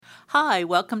Hi,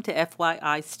 welcome to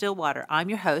FYI Stillwater. I'm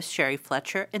your host, Sherry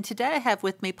Fletcher, and today I have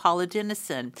with me Paula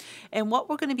Dennison. And what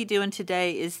we're going to be doing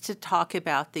today is to talk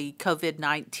about the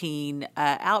COVID-19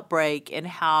 outbreak and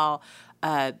how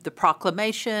the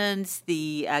proclamations,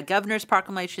 the governor's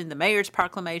proclamation, the mayor's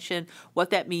proclamation,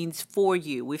 what that means for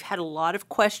you. We've had a lot of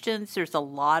questions. There's a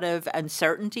lot of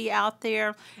uncertainty out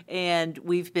there, and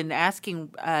we've been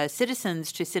asking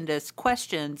citizens to send us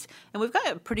questions, and we've got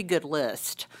a pretty good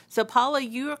list. So, Paula,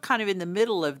 you're kind of in the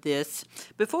middle of this.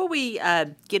 Before we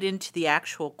get into the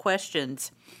actual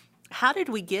questions, how did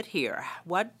we get here?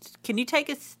 What can you take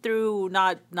us through?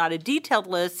 Not a detailed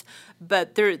list,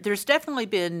 but there's definitely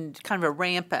been kind of a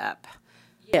ramp up.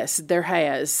 Yes, there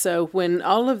has. So when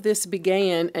all of this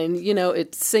began, and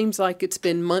it seems like it's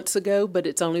been months ago, but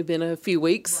it's only been a few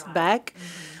weeks back.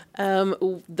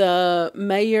 The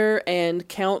mayor and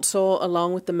council,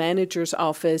 along with the manager's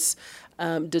office,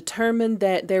 determined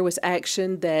that there was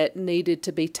action that needed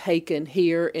to be taken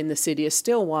here in the city of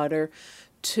Stillwater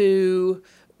to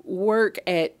work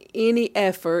at any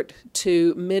effort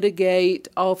to mitigate,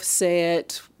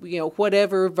 offset,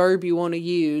 whatever verb you want to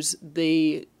use,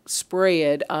 the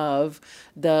spread of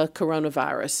the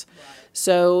coronavirus. Right.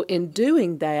 So in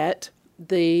doing that,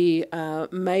 the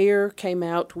mayor came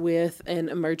out with an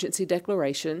emergency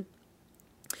declaration,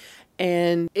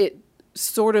 and it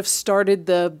sort of started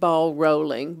the ball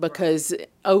rolling because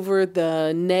over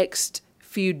the next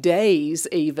few days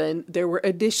even, there were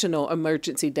additional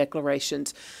emergency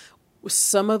declarations.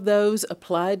 Some of those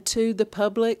applied to the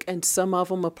public and some of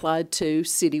them applied to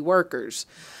city workers.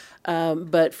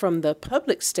 But from the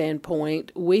public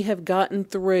standpoint, we have gotten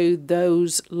through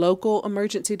those local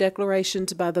emergency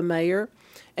declarations by the mayor,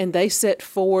 and they set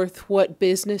forth what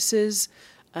businesses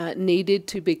needed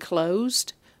to be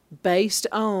closed based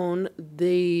on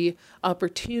the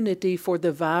opportunity for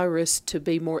the virus to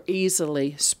be more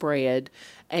easily spread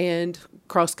and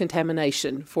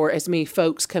cross-contamination for as many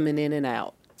folks coming in and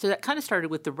out. So that kind of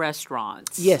started with the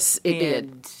restaurants. Yes, it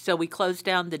did. So we closed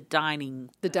down the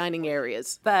dining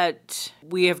areas. But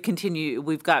we have continued.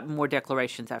 We've got more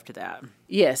declarations after that.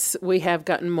 Yes, we have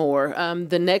gotten more.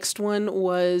 The next one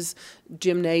was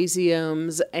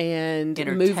gymnasiums and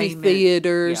movie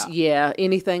theaters. Yeah,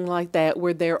 anything like that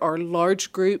where there are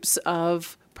large groups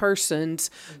of persons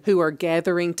who are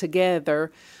gathering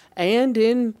together and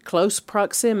in close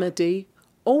proximity.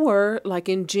 Or like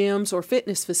in gyms or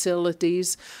fitness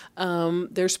facilities,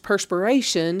 there's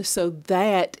perspiration, so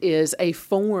that is a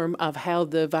form of how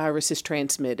the virus is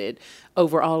transmitted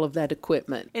over all of that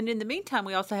equipment. And in the meantime,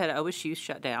 we also had OSU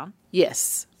shut down.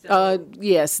 Yes.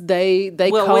 Yes, they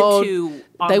went to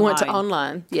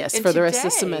online, yes, and for the rest of the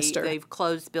semester. They've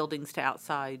closed buildings to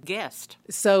outside guests.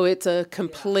 So it's a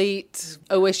complete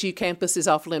OSU campus is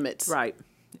off limits. Right.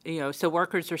 So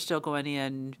workers are still going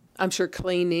in. I'm sure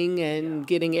cleaning and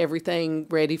getting everything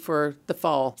ready for the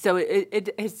fall. So it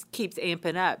keeps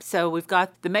amping up. So we've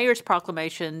got the mayor's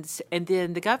proclamations, and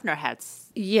then the governor had.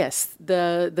 Yes,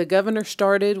 the governor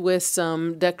started with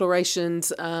some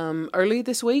declarations early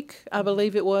this week, I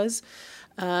believe it was.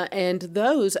 And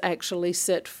those actually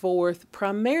set forth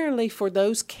primarily for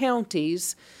those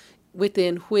counties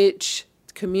within which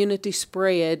community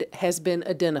spread has been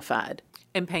identified.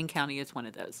 And Payne County is one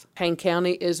of those. Payne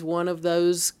County is one of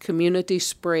those community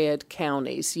spread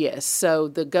counties, yes. So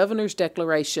the governor's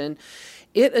declaration,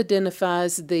 it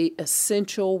identifies the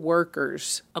essential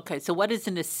workers. Okay, so what is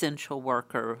an essential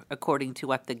worker according to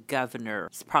what the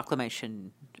governor's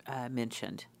proclamation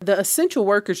mentioned? The essential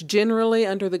workers generally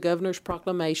under the governor's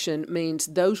proclamation means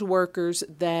those workers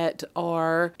that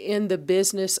are in the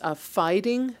business of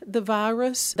fighting the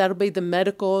virus. That'll be the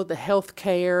medical, the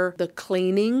healthcare, the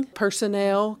cleaning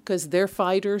personnel, because they're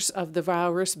fighters of the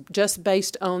virus just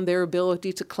based on their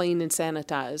ability to clean and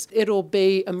sanitize. It'll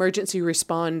be emergency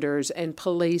responders and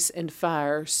police and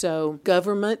fire. So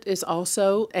government is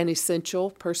also an essential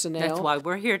personnel. That's why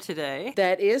we're here today.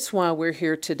 That is why we're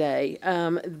here today.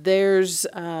 There's,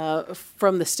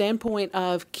 from the standpoint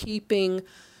of keeping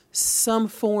some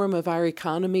form of our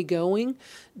economy going,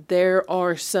 there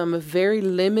are some very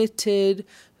limited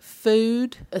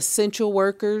food, essential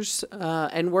workers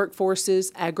and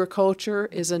workforces. Agriculture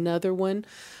is another one.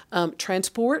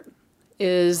 Transport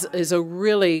is a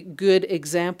really good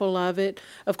example of it.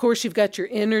 Of course, you've got your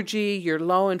energy, your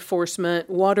law enforcement,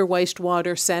 water,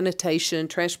 wastewater, sanitation,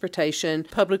 transportation,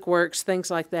 public works, things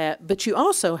like that. But you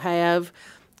also have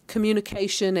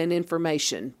communication and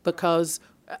information because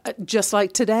just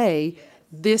like today,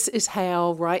 this is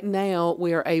how right now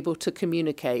we are able to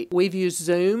communicate. We've used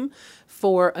Zoom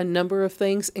for a number of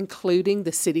things, including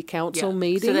the city council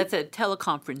meeting. So that's a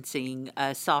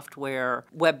teleconferencing software,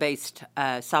 web-based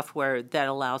software that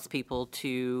allows people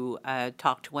to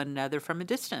talk to one another from a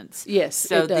distance. Yes,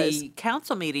 so it does. The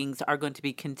council meetings are going to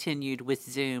be continued with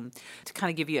Zoom. To kind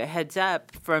of give you a heads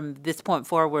up, from this point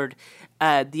forward,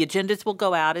 the agendas will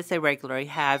go out as they regularly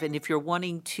have, and if you're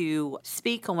wanting to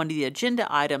speak on one of the agenda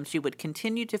items, you would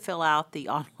continue to fill out the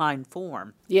online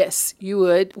form. Yes, you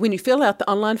would. When you fill out the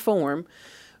online form,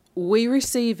 we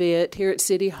receive it here at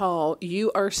City Hall.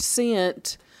 You are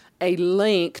sent a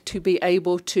link to be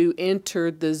able to enter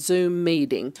the Zoom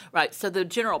meeting. Right. So the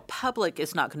general public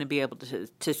is not going to be able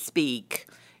to speak.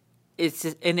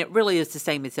 And it really is the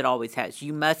same as it always has.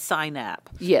 You must sign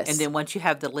up. Yes. And then once you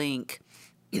have the link,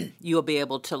 you'll be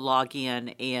able to log in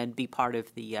and be part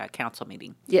of the council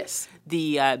meeting. Yes.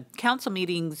 The council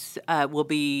meetings will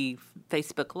be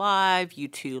Facebook Live,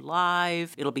 YouTube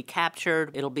Live. It'll be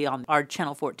captured. It'll be on our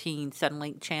Channel 14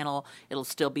 Suddenlink channel. It'll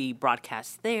still be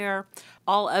broadcast there.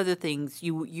 All other things,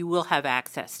 you will have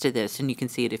access to this, and you can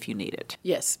see it if you need it.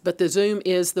 Yes, but the Zoom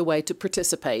is the way to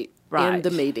participate in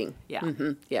the meeting. Yeah.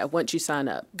 Mm-hmm. Yeah, once you sign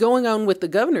up. Going on with the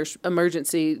governor's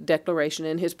emergency declaration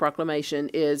and his proclamation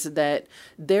is that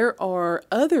there are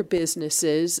other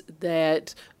businesses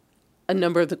that a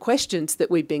number of the questions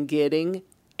that we've been getting,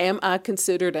 am I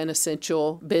considered an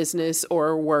essential business or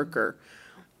a worker?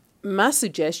 My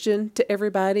suggestion to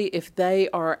everybody, if they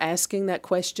are asking that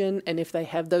question and if they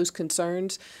have those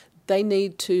concerns, they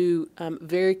need to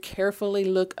very carefully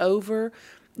look over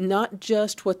not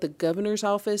just what the governor's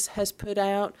office has put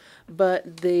out,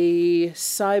 but the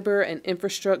Cyber and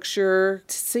Infrastructure,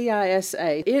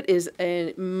 CISA. It is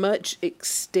a much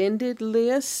extended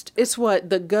list. It's what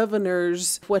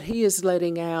the what he is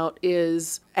letting out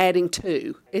is adding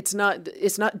to. It's not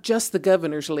just the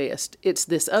governor's list. It's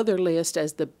this other list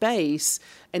as the base,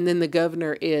 and then the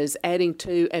governor is adding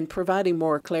to and providing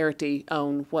more clarity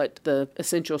on what the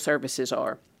essential services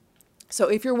are. So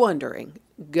if you're wondering,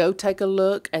 go take a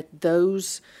look at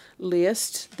those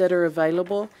lists that are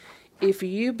available. If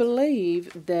you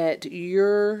believe that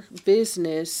your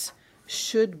business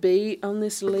should be on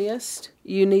this list,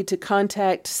 you need to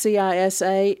contact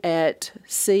CISA at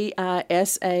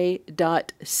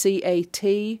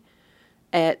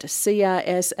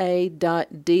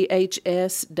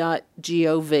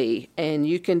cisa.cat@cisa.dhs.gov, and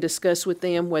you can discuss with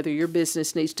them whether your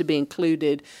business needs to be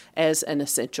included as an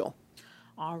essential.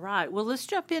 All right. Well, let's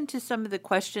jump into some of the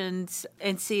questions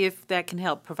and see if that can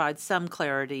help provide some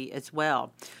clarity as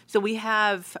well. So we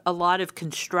have a lot of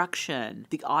construction,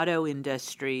 the auto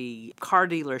industry, car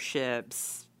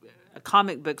dealerships,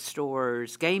 comic book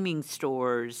stores, gaming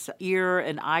stores, ear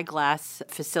and eyeglass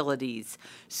facilities.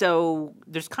 So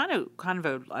there's kind of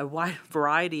a wide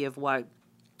variety of what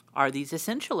are these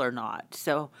essential or not.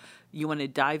 So you want to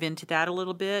dive into that a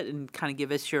little bit and kind of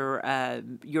give us your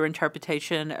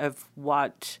interpretation of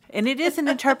what, and it is an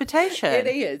interpretation. It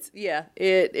is, yeah,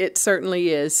 it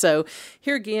certainly is. So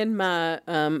here again, my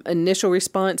initial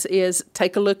response is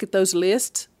take a look at those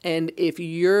lists, and if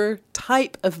your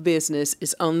type of business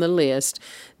is on the list,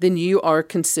 then you are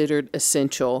considered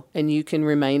essential, and you can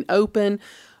remain open.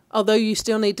 Although you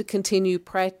still need to continue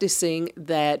practicing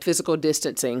that physical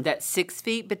distancing. That's 6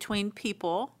 feet between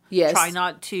people. Yes. Try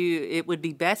not to, it would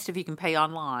be best if you can pay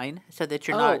online so that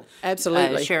you're not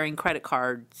absolutely. Sharing credit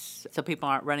cards so people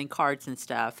aren't running cards and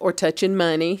stuff. Or touching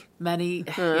money.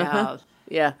 Yeah.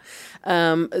 Yeah.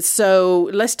 So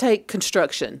let's take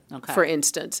construction, Okay. for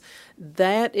instance.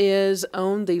 That is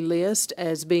on the list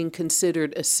as being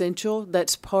considered essential.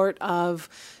 That's part of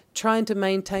trying to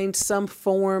maintain some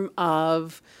form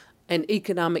of an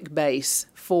economic base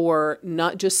for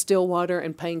not just Stillwater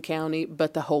and Payne County,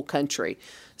 but the whole country.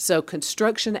 So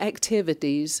construction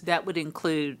activities. That would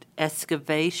include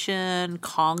excavation,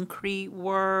 concrete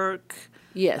work.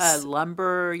 Yes.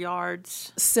 Lumber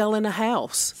yards. Selling a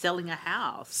house. Selling a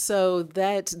house. So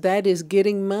that is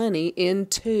getting money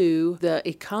into the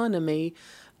economy.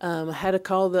 I had a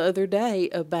call the other day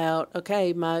about,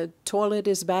 okay, my toilet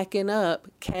is backing up.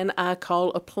 Can I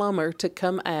call a plumber to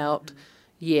come out? Mm-hmm.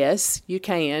 Yes, you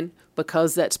can,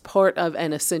 because that's part of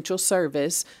an essential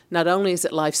service. Not only is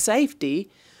it life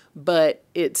safety, but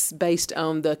it's based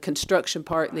on the construction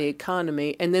part and the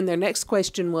economy. And then their next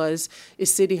question was,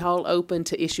 is City Hall open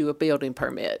to issue a building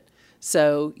permit?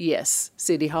 So, yes,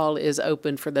 City Hall is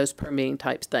open for those permitting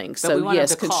type things. But so,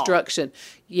 yes, construction. Call.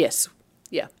 Yes,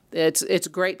 yeah. It's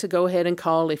great to go ahead and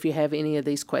call if you have any of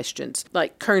these questions.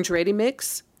 Like Kearns Ready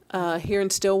Mix. Here in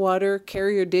Stillwater,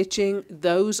 carrier ditching,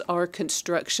 those are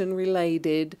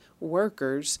construction-related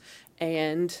workers,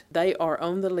 and they are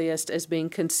on the list as being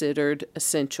considered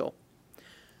essential.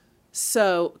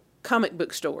 So, comic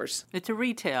book stores. It's a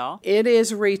retail. It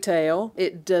is retail.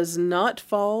 It does not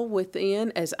fall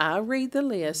within, as I read the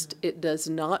list, it does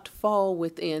not fall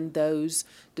within those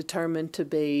determined to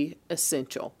be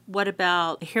essential. What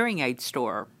about a hearing aid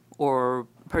store or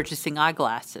purchasing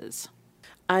eyeglasses?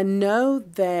 I know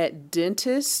that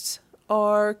dentists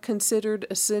are considered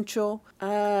essential.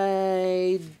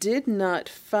 I did not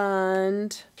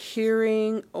find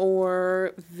hearing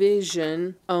or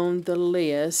vision on the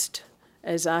list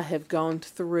as I have gone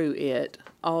through it.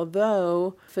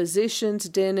 Although physicians,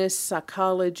 dentists,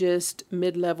 psychologists,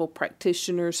 mid-level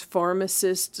practitioners,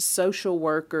 pharmacists, social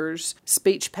workers,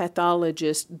 speech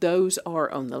pathologists, those are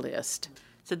on the list.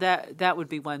 So that would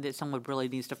be one that someone really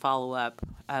needs to follow up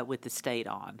with the state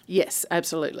on. Yes,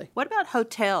 absolutely. What about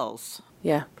hotels?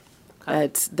 Yeah,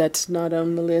 that's not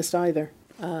on the list either.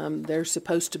 They're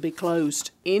supposed to be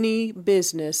closed. Any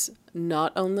business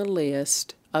not on the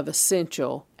list of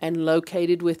essential and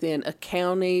located within a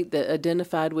county that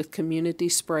identified with community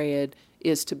spread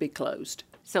is to be closed.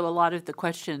 So a lot of the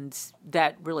questions,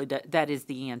 that is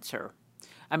the answer.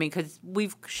 I mean, because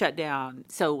we've shut down,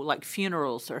 so like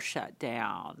funerals are shut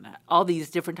down, all these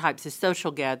different types of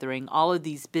social gathering, all of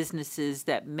these businesses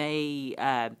that may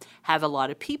have a lot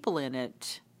of people in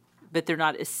it, but they're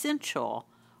not essential,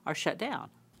 are shut down.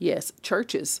 Yes,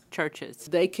 churches.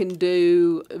 They can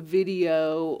do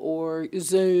video or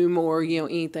Zoom or,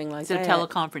 anything like that. So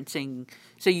teleconferencing.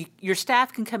 So your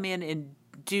staff can come in and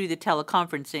do the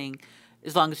teleconferencing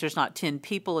as long as there's not 10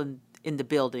 people in the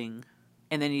building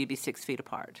and they need to be 6 feet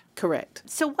apart. Correct.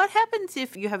 So what happens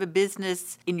if you have a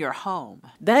business in your home?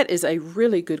 That is a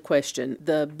really good question.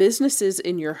 The businesses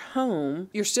in your home,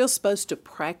 you're still supposed to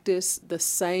practice the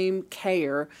same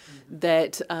care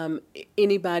that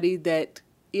anybody that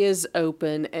is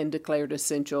open and declared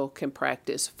essential can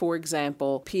practice. For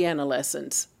example, piano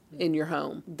lessons in your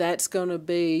home. That's going to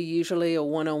be usually a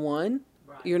one-on-one.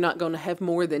 Right. You're not going to have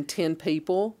more than 10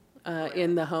 people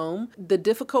in the home. The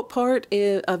difficult part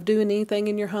of doing anything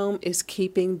in your home is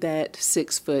keeping that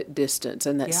 6-foot distance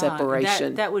and that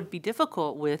separation. That would be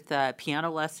difficult with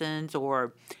piano lessons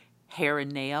or hair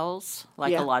and nails. A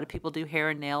lot of people do hair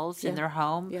and nails in their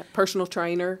home. Yeah, personal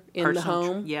trainer in the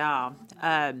home.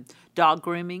 Dog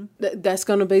grooming. That's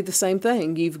going to be the same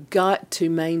thing. You've got to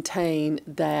maintain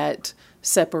that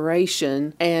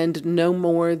separation and no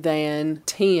more than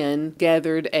 10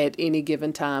 gathered at any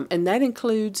given time. And that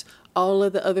includes all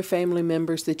of the other family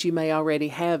members that you may already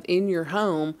have in your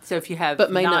home. So if you have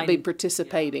but may not be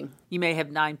participating. You may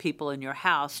have 9 people in your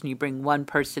house and you bring one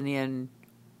person in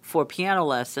for piano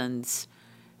lessons.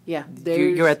 Yeah.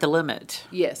 You're at the limit.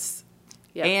 Yes.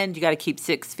 Yep. And you got to keep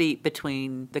 6 feet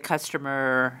between the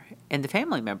customer and the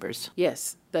family members.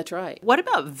 Yes, that's right. What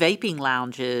about vaping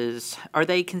lounges? Are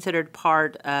they considered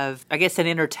part of, I guess, an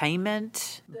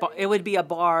entertainment? It would be a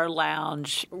bar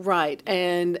lounge. Right,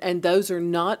 and those are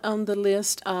not on the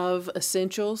list of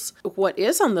essentials. What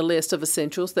is on the list of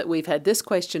essentials that we've had this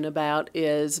question about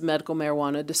is medical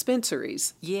marijuana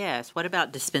dispensaries. Yes, what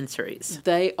about dispensaries?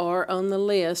 They are on the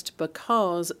list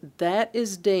because that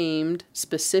is deemed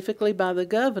specifically by the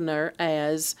governor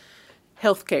as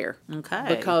healthcare. Okay.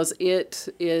 Because it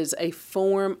is a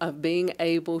form of being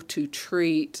able to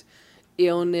treat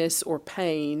illness or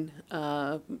pain,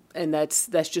 and that's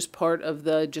just part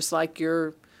of just like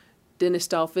your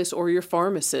dentist office or your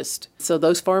pharmacist. So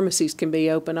those pharmacies can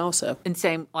be open also. And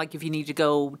same, like if you need to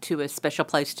go to a special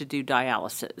place to do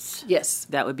dialysis. Yes.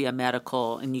 That would be a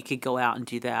medical, and you could go out and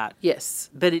do that.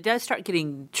 Yes. But it does start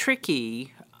getting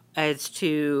tricky as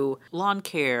to lawn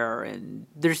care, and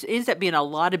there ends up being a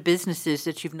lot of businesses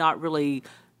that you've not really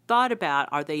thought about.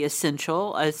 Are they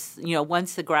essential? As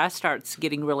once the grass starts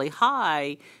getting really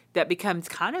high, that becomes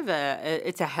kind of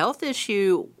it's a health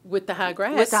issue with the high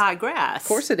grass. Of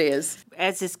course it is.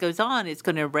 As this goes on, it's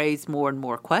going to raise more and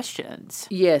more questions.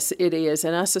 Yes, it is,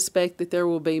 and I suspect that there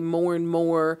will be more and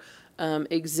more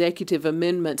executive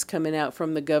amendments coming out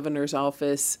from the governor's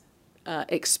office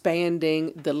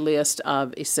expanding the list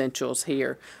of essentials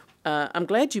here. I'm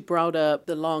glad you brought up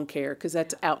the lawn care because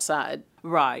that's outside.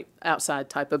 Right. Outside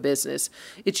type of business.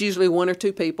 It's usually 1 or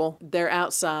 2 people. They're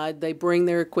outside. They bring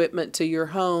their equipment to your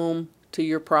home, to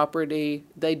your property.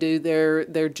 They do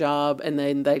their job and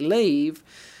then they leave.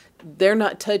 They're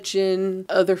not touching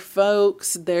other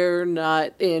folks. They're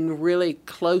not in really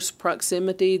close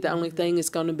proximity. The only thing is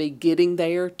going to be getting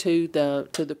there to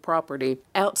the property.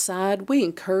 Outside, we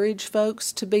encourage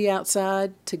folks to be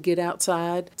outside, to get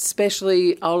outside,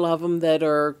 especially all of them that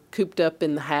are cooped up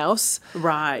in the house.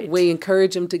 Right. We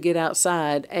encourage them to get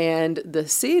outside. And the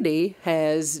city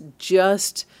has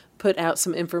just put out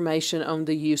some information on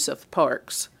the use of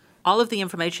parks. All of the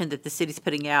information that the city's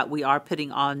putting out, we are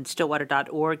putting on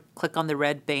stillwater.org. Click on the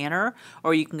red banner,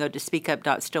 or you can go to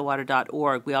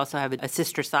speakup.stillwater.org. We also have a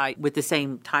sister site with the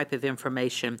same type of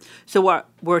information. So what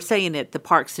we're saying at the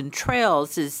parks and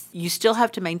trails is you still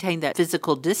have to maintain that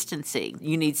physical distancing.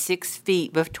 You need 6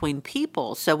 feet between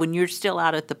people. So when you're still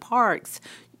out at the parks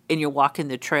and you're walking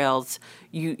the trails,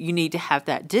 you need to have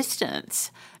that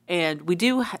distance. And we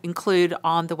do include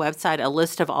on the website a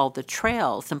list of all the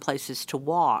trails and places to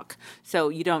walk. So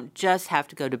you don't just have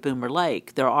to go to Boomer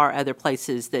Lake. There are other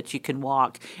places that you can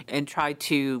walk and try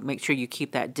to make sure you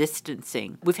keep that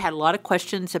distancing. We've had a lot of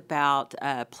questions about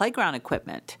playground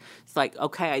equipment. It's like,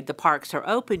 okay, the parks are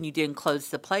open, you didn't close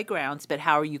the playgrounds, but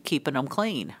how are you keeping them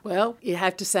clean? Well, you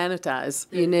have to sanitize,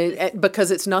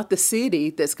 because it's not the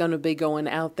city that's going to be going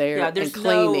out there and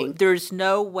cleaning. There's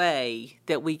no way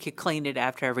that we could clean it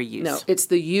after every use. No, it's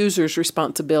the user's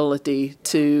responsibility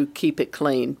to keep it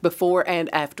clean before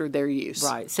and after their use.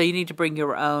 Right. So you need to bring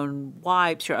your own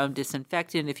wipes, your own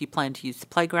disinfectant if you plan to use the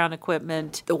playground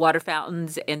equipment. The water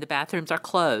fountains and the bathrooms are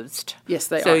closed. Yes,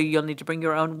 they are. So you'll need to bring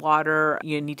your own water.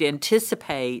 You need to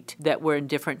anticipate that we're in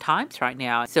different times right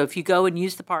now. So if you go and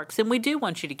use the parks, and we do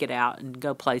want you to get out and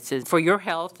go places for your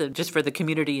health and just for the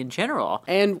community in general.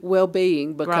 And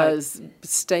well-being, because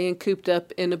staying cooped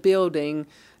up in a building,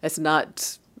 that's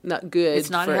not good. It's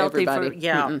not for healthy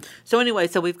everybody. So anyway,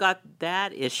 so we've got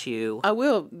that issue. I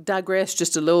will digress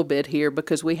just a little bit here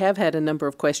because we have had a number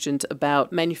of questions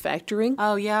about manufacturing.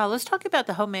 Oh, yeah. Let's talk about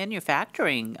the home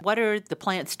manufacturing. What are the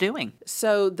plants doing?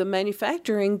 So the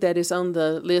manufacturing that is on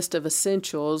the list of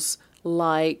essentials,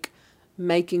 like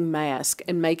making masks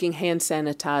and making hand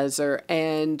sanitizer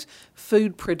and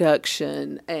food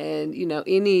production and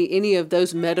any of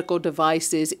those medical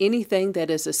devices, anything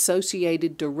that is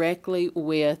associated directly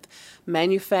with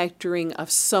manufacturing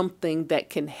of something that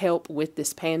can help with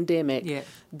this pandemic,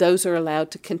 those are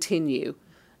allowed to continue.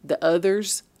 The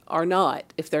others are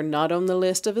not. If they're not on the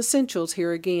list of essentials,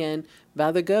 here again,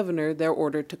 by the governor, they're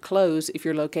ordered to close if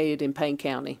you're located in Payne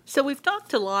County. So we've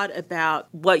talked a lot about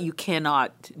what you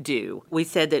cannot do. We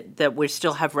said that we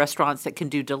still have restaurants that can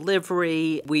do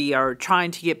delivery. We are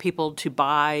trying to get people to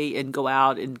buy and go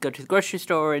out and go to the grocery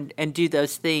store and do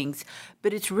those things.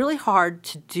 But it's really hard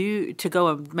to go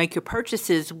and make your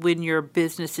purchases when your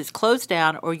business is closed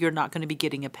down or you're not going to be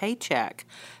getting a paycheck.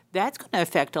 That's going to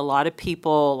affect a lot of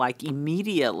people, like,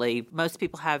 immediately. Most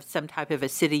people have some type of a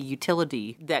city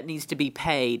utility that needs to be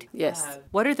paid. Yes.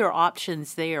 What are their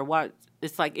options there?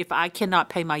 It's like, if I cannot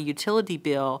pay my utility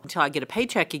bill until I get a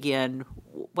paycheck again,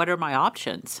 what are my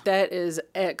options? That is an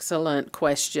excellent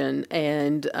question,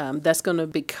 and that's going to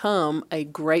become a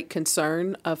great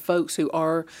concern of folks who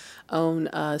are on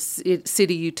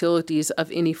city utilities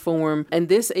of any form. And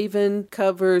this even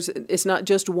covers, it's not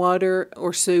just water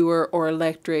or sewer or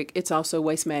electric, it's also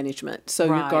waste management. So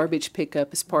your garbage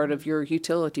pickup is part of your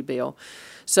utility bill.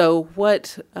 So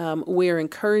what we're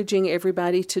encouraging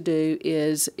everybody to do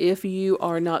is, if you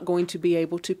are not going to be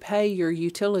able to pay your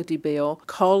utility bill,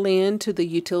 call in to the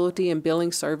utility and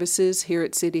billing services here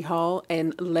at City Hall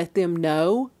and let them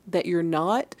know that you're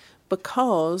not,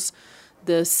 because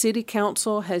the City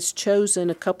Council has chosen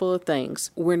a couple of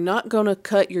things. We're not going to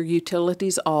cut your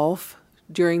utilities off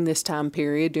during this time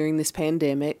period, during this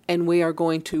pandemic, and we are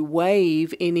going to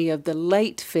waive any of the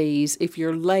late fees if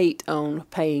you're late on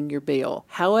paying your bill.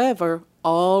 However,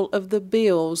 all of the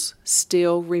bills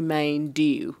still remain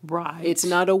due. Right. It's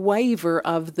not a waiver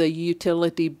of the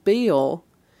utility bill.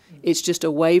 It's just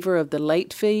a waiver of the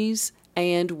late fees,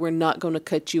 and we're not going to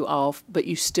cut you off, but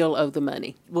you still owe the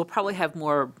money. We'll probably have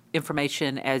more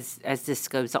information as this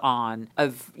goes on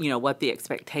of what the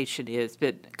expectation is,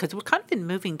 but because we're kind of in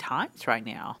moving times right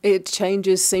now. It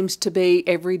changes, seems to be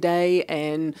every day,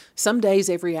 and some days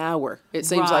every hour. It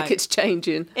seems like it's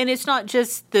changing. And it's not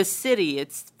just the city;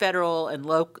 it's federal and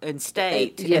local and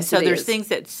state. Yes, and so there's is. things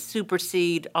that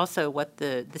supersede also what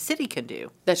the city can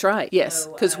do. That's right. Yes,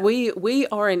 because we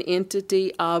are an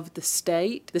entity of the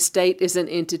state. The state is an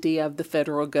entity of the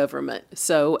federal government.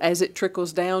 So as it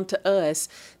trickles down to us,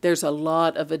 there's a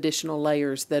lot of additional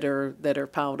layers that are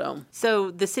piled on. So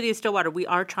the City of Stillwater, we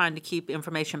are trying to keep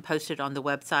information posted on the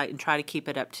website and try to keep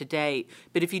it up to date.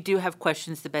 But if you do have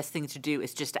questions, the best thing to do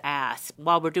is just ask.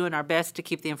 While we're doing our best to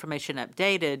keep the information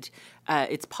updated,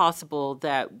 it's possible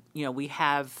that we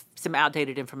have some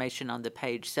outdated information on the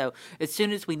page. So as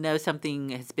soon as we know something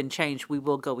has been changed, we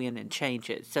will go in and change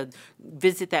it. So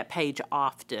visit that page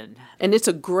often. And it's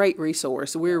a great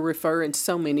resource. We're referring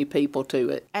so many people to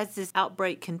it. As this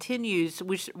outbreak continues,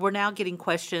 we're now getting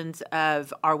questions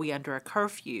of, are we under a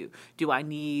curfew? Do I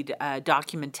need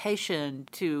documentation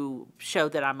to show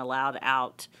that I'm allowed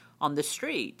out on the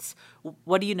streets.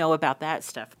 What do you know about that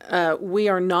stuff? We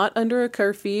are not under a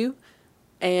curfew,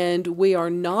 and we are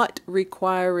not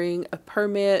requiring a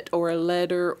permit or a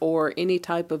letter or any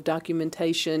type of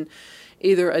documentation,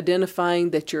 either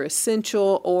identifying that you're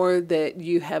essential or that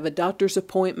you have a doctor's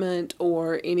appointment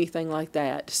or anything like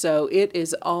that. So it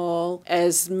is all,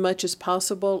 as much as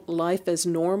possible, life as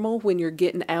normal when you're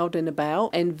getting out and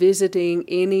about and visiting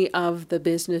any of the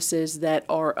businesses that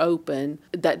are open.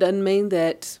 That doesn't mean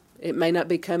that it may not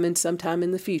be coming sometime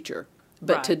in the future.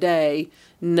 But Right. today,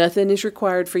 nothing is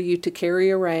required for you to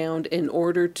carry around in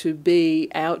order to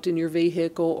be out in your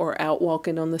vehicle or out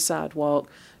walking on the sidewalk,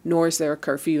 nor is there a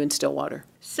curfew in Stillwater.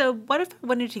 So what if I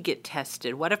wanted to get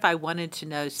tested? What if I wanted to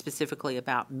know specifically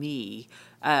about me?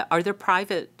 Are there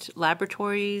private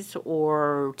laboratories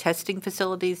or testing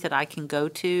facilities that I can go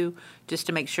to just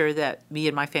to make sure that me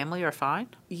and my family are fine?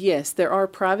 Yes, there are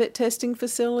private testing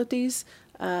facilities.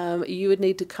 You would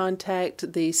need to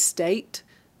contact the state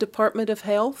Department of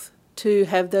Health to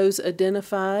have those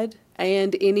identified,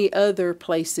 and any other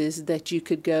places that you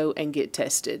could go and get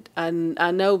tested. And I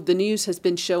know the news has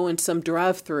been showing some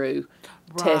drive-through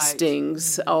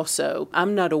testings also.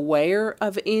 I'm not aware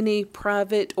of any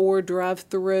private or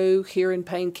drive-through here in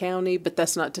Payne County, but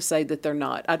that's not to say that they're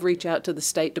not. I'd reach out to the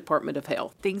State Department of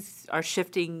Health. Things are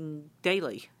shifting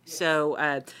daily.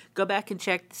 So go back and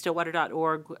check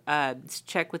stillwater.org,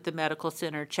 check with the medical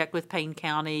center, check with Payne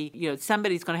County. You know,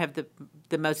 somebody's going to have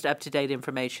the most up-to-date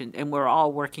information, and we're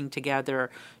all working together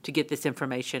to get this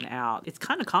information out. It's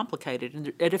kind of complicated,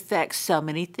 and it affects so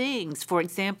many things. For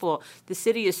example, the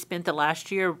city has spent the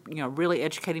last year, really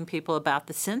educating people about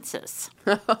the census.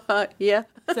 Yeah.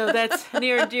 So that's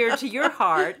near and dear to your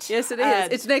heart. Yes, it is.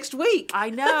 It's next week. I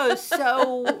know.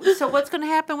 So what's going to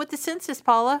happen with the census,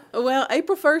 Paula? Well,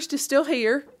 April 1st is still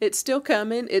here. It's still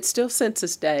coming. It's still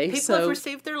Census Day. People have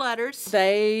received their letters.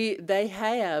 They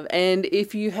have. And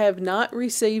if you have not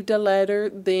received a letter,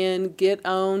 then get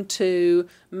on to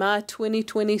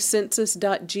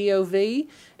my2020census.gov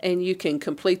and you can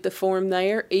complete the form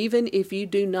there. Even if you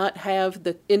do not have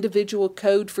the individual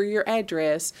code for your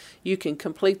address, you can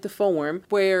complete the form.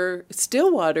 Where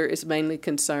Stillwater is mainly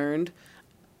concerned,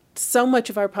 so much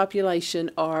of our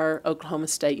population are Oklahoma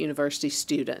State University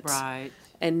students. Right.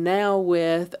 And now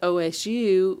with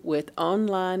OSU, with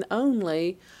online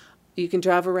only, you can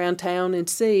drive around town and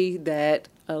see that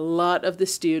a lot of the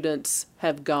students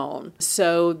have gone.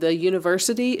 So the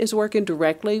university is working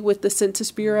directly with the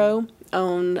Census Bureau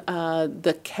on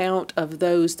the count of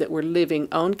those that were living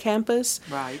on campus.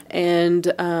 Right.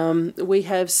 And we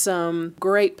have some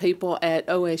great people at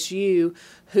OSU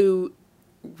who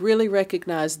really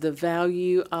recognize the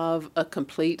value of a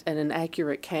complete and an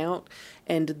accurate count,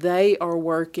 and they are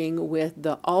working with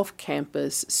the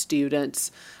off-campus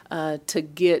students to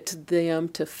get them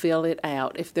to fill it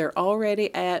out. If they're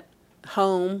already at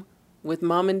home with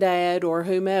mom and dad or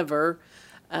whomever,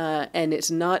 and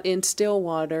it's not in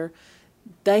Stillwater,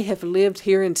 they have lived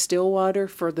here in Stillwater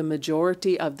for the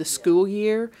majority of the school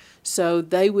year, so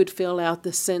they would fill out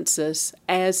the census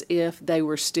as if they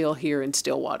were still here in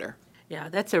Stillwater. Yeah,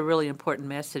 that's a really important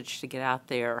message to get out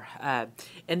there.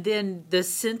 And then the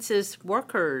census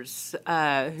workers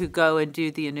who go and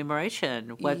do the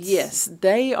enumeration. Yes,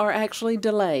 they are actually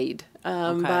delayed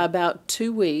Okay. by about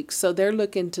 2 weeks. So they're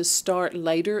looking to start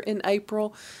later in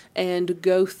April and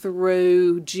go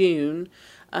through June.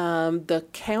 The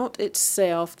count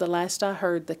itself, the last I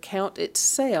heard, the count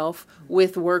itself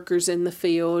with workers in the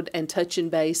field and touching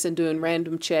base and doing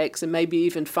random checks and maybe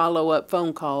even follow-up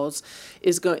phone calls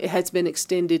it has been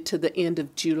extended to the end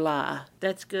of July.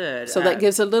 That's good. So that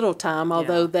gives a little time,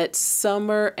 although yeah. that's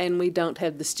summer and we don't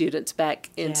have the students back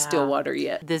in Yeah. Stillwater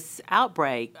yet. This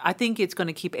outbreak, I think it's going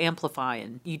to keep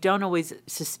amplifying. You don't always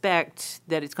suspect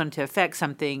that it's going to affect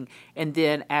something, and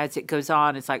then as it goes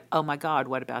on, it's like, oh my God,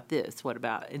 what about this? What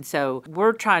about? And so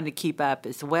we're trying to keep up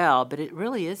as well, but it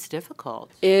really is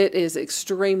difficult. It is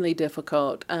extremely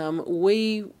difficult.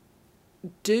 We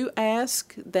do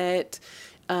ask that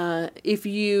if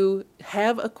you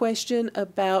have a question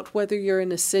about whether you're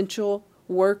an essential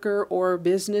worker or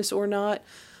business or not,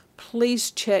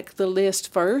 please check the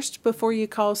list first before you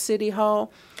call City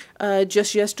Hall.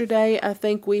 Just yesterday, I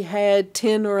think we had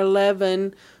 10 or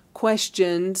 11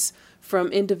 questions from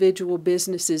individual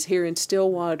businesses here in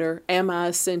Stillwater. Am I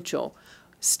essential?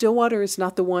 Stillwater is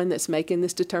not the one that's making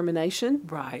this determination.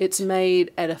 Right. It's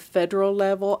made at a federal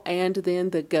level, and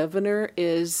then the governor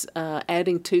is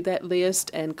adding to that list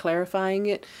and clarifying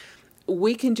it.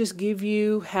 We can just give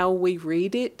you how we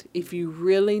read it. If you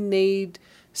really need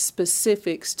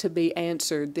specifics to be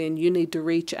answered, then you need to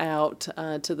reach out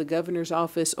to the governor's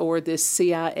office or this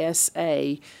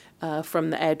CISA from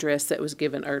the address that was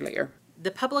given earlier. The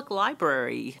public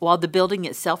library, while the building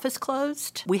itself is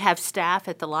closed, we have staff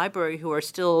at the library who are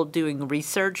still doing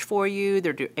research for you.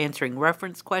 They're answering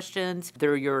reference questions.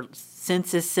 They're your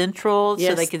Census Central,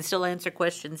 Yes. so they can still answer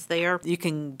questions there. You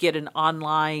can get an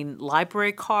online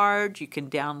library card. You can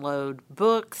download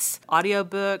books,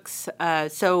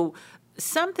 audiobooks. So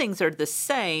some things are the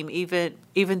same,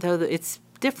 even though it's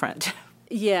different.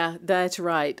 Yeah, that's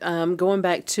right. Going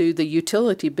back to the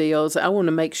utility bills, I want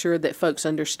to make sure that folks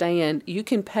understand you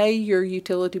can pay your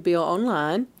utility bill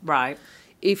online. Right.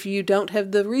 If you don't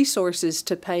have the resources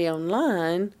to pay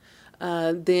online,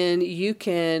 then you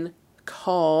can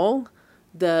call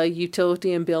the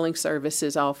Utility and Billing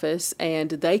Services office,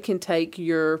 and they can take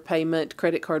your payment,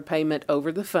 credit card payment,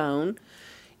 over the phone.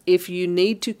 If you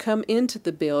need to come into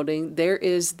the building, there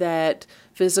is that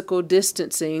physical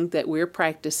distancing that we're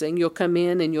practicing. You'll come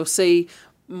in and you'll see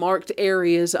marked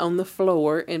areas on the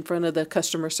floor in front of the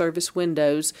customer service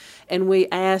windows, and we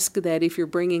ask that if you're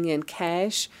bringing in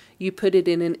cash, you put it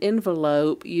in an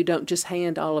envelope. You don't just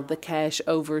hand all of the cash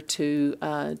over to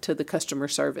the customer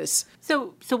service.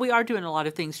 So we are doing a lot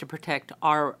of things to protect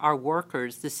our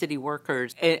workers, the city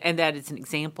workers, and that is an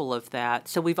example of that.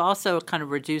 So we've also kind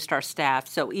of reduced our staff.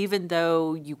 So even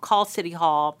though you call City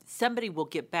Hall, somebody will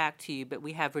get back to you, but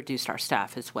we have reduced our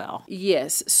staff as well.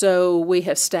 Yes, so we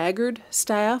have staggered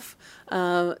staff.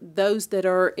 Those that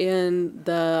are in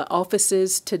the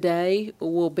offices today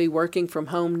will be working from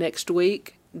home next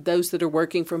week. Those that are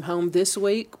working from home this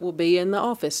week will be in the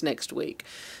office next week.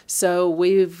 So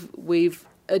we've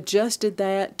adjusted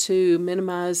that to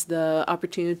minimize the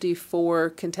opportunity for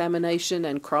contamination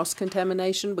and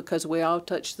cross-contamination, because we all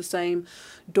touch the same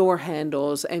door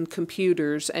handles and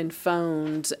computers and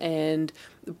phones and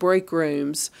break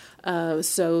rooms.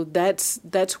 So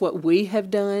that's what we have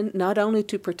done, not only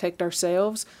to protect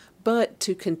ourselves, but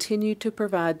to continue to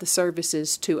provide the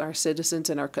services to our citizens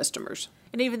and our customers.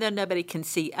 And even though nobody can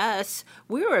see us,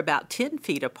 we are about 10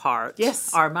 feet apart.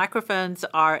 Yes. Our microphones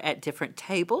are at different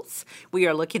tables. We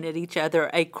are looking at each other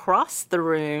across the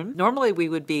room. Normally, we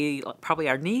would be probably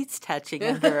our knees touching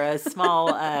under a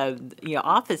small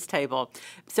office table.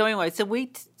 So anyway,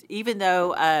 even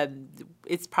though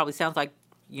it probably sounds like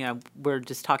we're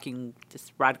just talking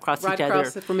just right across each other. Right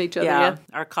across from each other, yeah.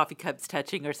 Our coffee cups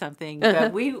touching or something.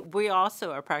 But we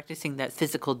also are practicing that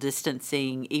physical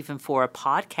distancing even for a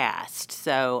podcast.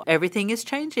 So everything is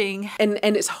changing. And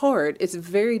it's hard. It's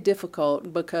very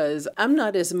difficult because I'm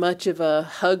not as much of a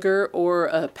hugger or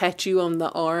a pat you on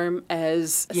the arm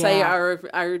as, say,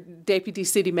 our deputy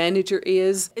city manager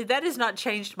is. That has not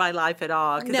changed my life at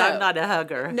all because No. I'm not a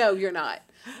hugger. No, you're not.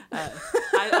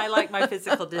 I like my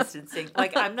physical distancing.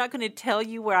 Like, I'm not going to tell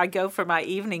you where I go for my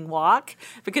evening walk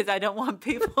because I don't want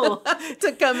people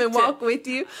to come and walk with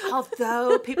you.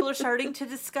 Although people are starting to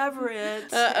discover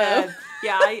it.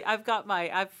 I've got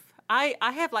I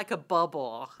have like a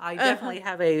bubble. I definitely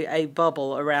have a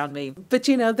bubble around me. But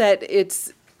that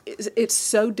it's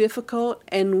so difficult,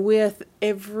 and with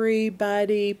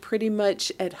everybody pretty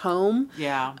much at home,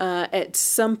 at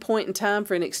some point in time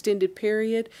for an extended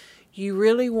period, you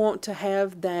really want to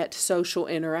have that social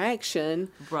interaction.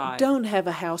 Right. Don't have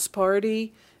a house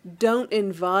party. Don't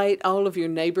invite all of your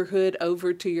neighborhood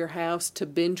over to your house to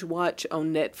binge watch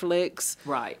on Netflix.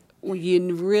 Right.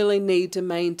 You really need to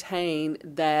maintain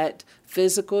that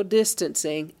physical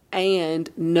distancing and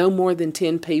no more than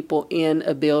 10 people in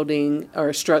a building or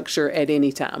a structure at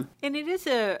any time. And it is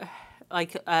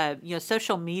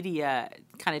social media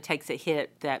kind of takes a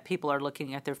hit that people are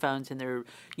looking at their phones and they're,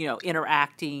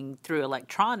 interacting through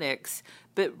electronics.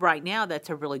 But right now, that's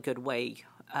a really good way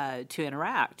to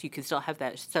interact. You can still have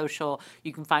that social.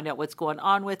 You can find out what's going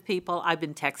on with people. I've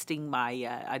been texting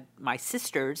my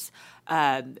sisters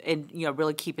and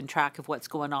really keeping track of what's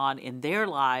going on in their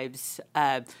lives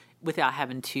without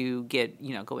having to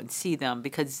go and see them,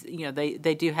 because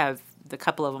they do have the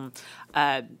couple of them.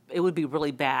 It would be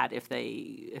really bad if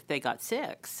they got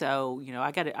sick. So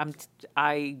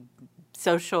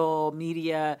social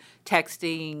media,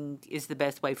 texting is the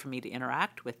best way for me to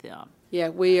interact with them. Yeah,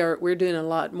 we're doing a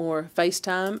lot more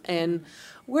FaceTime, and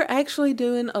we're actually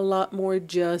doing a lot more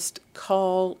just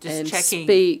call and checking,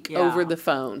 speak over the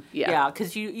phone. Yeah,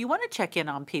 because you want to check in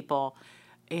on people.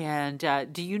 And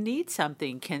do you need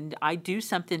something? Can I do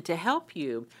something to help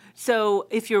you? So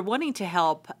if you're wanting to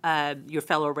help your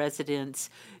fellow residents,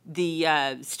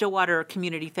 The Stillwater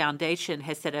Community Foundation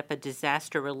has set up a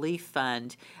disaster relief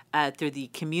fund through the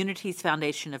Communities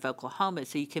Foundation of Oklahoma,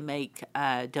 so you can make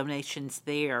donations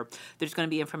there. There's going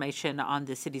to be information on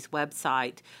the city's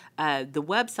website. The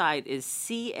website is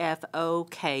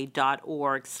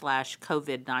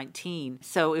cfok.org/COVID-19.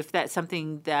 So if that's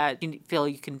something that you feel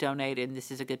you can donate and this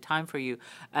is a good time for you,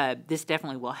 this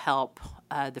definitely will help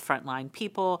the frontline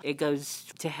people. It goes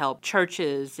to help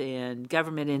churches and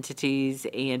government entities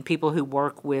and people who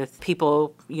work with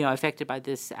people, affected by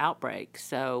this outbreak.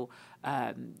 So,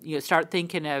 start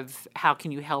thinking of how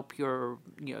can you help your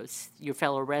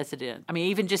fellow resident. I mean,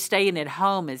 even just staying at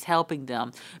home is helping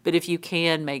them. But if you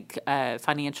can make a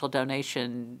financial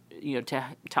donation,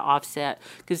 to offset,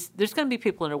 because there's going to be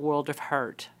people in a world of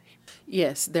hurt.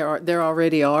 Yes, there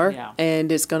already are, Yeah.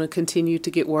 and it's going to continue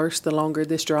to get worse the longer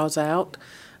this draws out.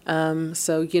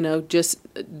 So, just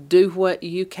do what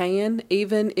you can,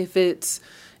 even if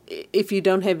you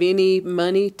don't have any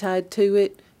money tied to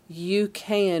it. You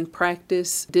can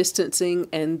practice distancing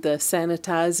and the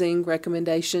sanitizing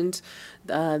recommendations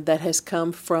that has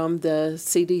come from the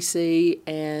CDC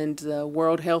and the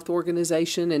World Health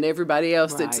Organization and everybody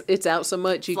else. Right. It's out so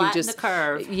much you Flatten can just the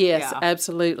curve. Yes, Yeah.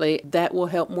 absolutely. That will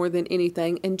help more than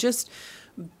anything. And just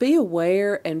be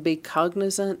aware and be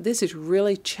cognizant. This is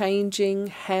really changing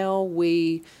how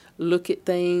we look at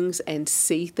things and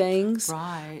see things.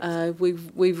 Right.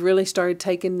 We've really started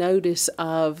taking notice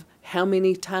of how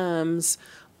many times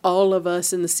all of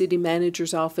us in the city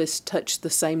manager's office touch the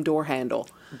same door handle.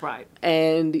 Right.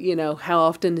 And, how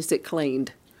often is it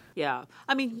cleaned? Yeah.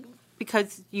 I mean,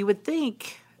 because you would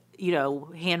think,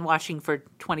 hand washing for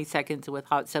 20 seconds with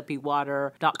hot soapy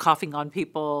water, not coughing on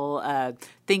people,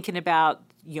 thinking about,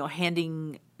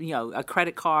 handing, a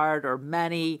credit card or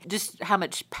money, just how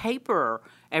much paper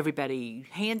everybody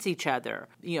hands each other,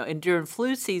 and during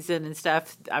flu season and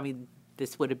stuff. I mean,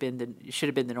 this should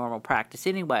have been the normal practice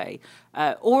anyway.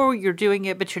 Or you're doing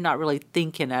it, but you're not really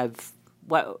thinking of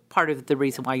what part of the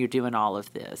reason why you're doing all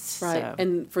of this. Right. So.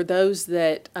 And for those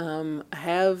that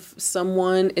have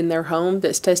someone in their home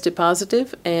that's tested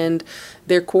positive and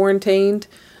they're quarantined,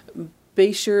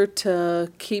 be sure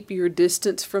to keep your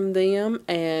distance from them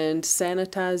and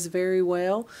sanitize very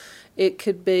well. It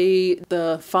could be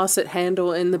the faucet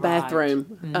handle in the Right. bathroom.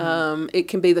 Mm-hmm. It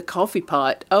can be the coffee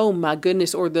pot. Oh, my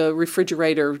goodness. Or the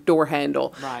refrigerator door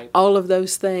handle. Right. All of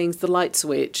those things, the light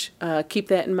switch. Keep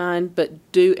that in mind,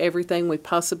 but do everything we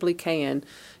possibly can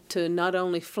to not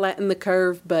only flatten the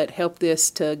curve, but help this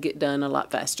to get done a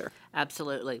lot faster.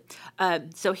 Absolutely.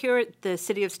 So here at the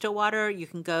City of Stillwater, you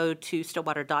can go to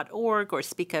stillwater.org or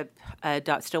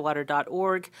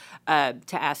speakup.stillwater.org to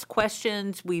ask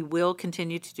questions. We will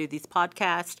continue to do these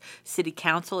podcasts. City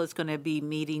Council is going to be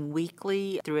meeting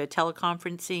weekly through a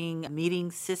teleconferencing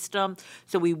meeting system.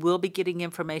 So we will be getting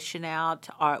information out.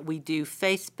 We do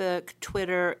Facebook,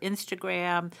 Twitter,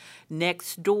 Instagram,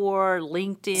 Nextdoor,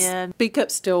 LinkedIn. Speak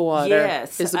Up Stillwater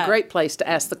Yes. is a great place to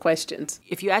ask the questions.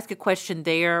 If you ask a question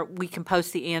there, we can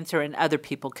post the answer and other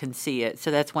people can see it. So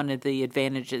that's one of the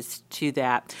advantages to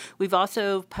that. We've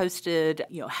also posted,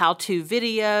 how-to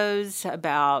videos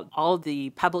about all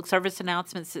the public service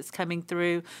announcements that's coming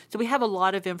through. So we have a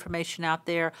lot of information out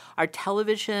there. Our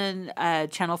television,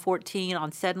 Channel 14 on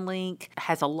Suddenlink,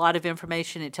 has a lot of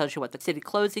information. It tells you what the city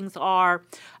closings are,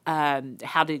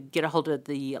 how to get a hold of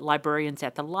the librarians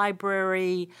at the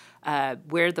library,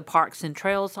 where the parks and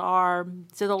trails are.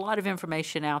 So there's a lot of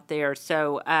information out there.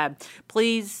 So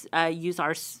please use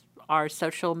our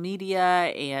social media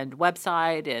and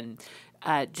website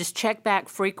and just check back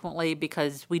frequently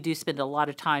because we do spend a lot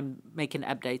of time making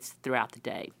updates throughout the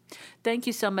day. Thank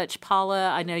you so much,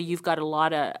 Paula. I know you've got a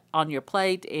lot on your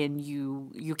plate and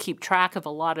you keep track of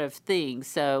a lot of things.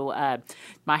 So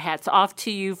my hat's off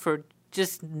to you for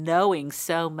just knowing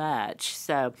so much.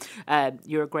 So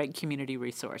you're a great community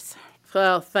resource.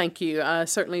 Well, thank you. I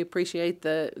certainly appreciate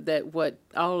that what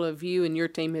all of you and your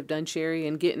team have done, Sherry,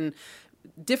 and getting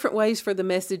different ways for the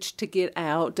message to get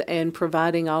out and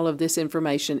providing all of this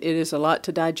information. It is a lot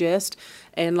to digest.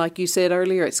 And like you said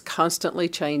earlier, it's constantly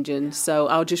changing. So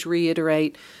I'll just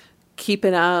reiterate, keep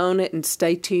an eye on it and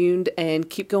stay tuned and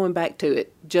keep going back to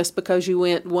it. Just because you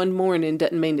went one morning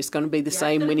doesn't mean it's going to be the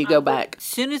same when you go back. As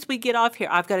soon as we get off here,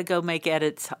 I've got to go make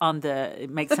edits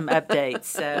make some updates.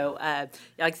 So,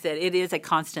 like I said, it is a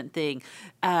constant thing.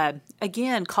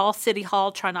 Again, call City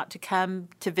Hall. Try not to come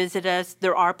to visit us.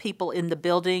 There are people in the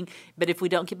building, but if we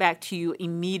don't get back to you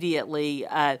immediately,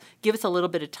 give us a little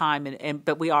bit of time,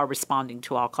 but we are responding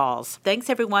to all calls. Thanks,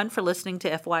 everyone, for listening to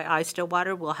FYI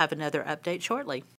Stillwater. We'll have another update shortly.